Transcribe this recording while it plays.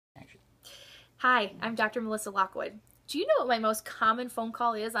Hi, I'm Dr. Melissa Lockwood. Do you know what my most common phone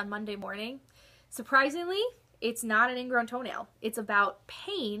call is on Monday morning? Surprisingly, it's not an ingrown toenail. It's about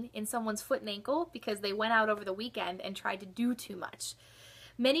pain in someone's foot and ankle because they went out over the weekend and tried to do too much.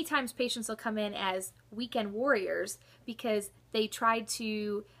 Many times patients will come in as weekend warriors because they tried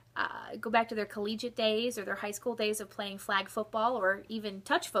to go back to their collegiate days or their high school days of playing flag football or even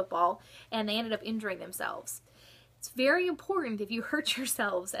touch football, and they ended up injuring themselves. It's very important if you hurt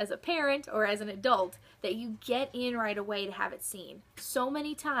yourselves as a parent or as an adult that you get in right away to have it seen. So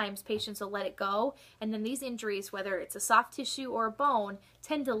many times patients will let it go, and then these injuries, whether it's a soft tissue or a bone,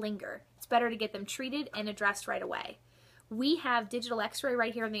 tend to linger. It's better to get them treated and addressed right away. We have digital x-ray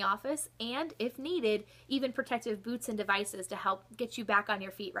right here in the office, and if needed, even protective boots and devices to help get you back on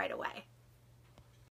your feet right away.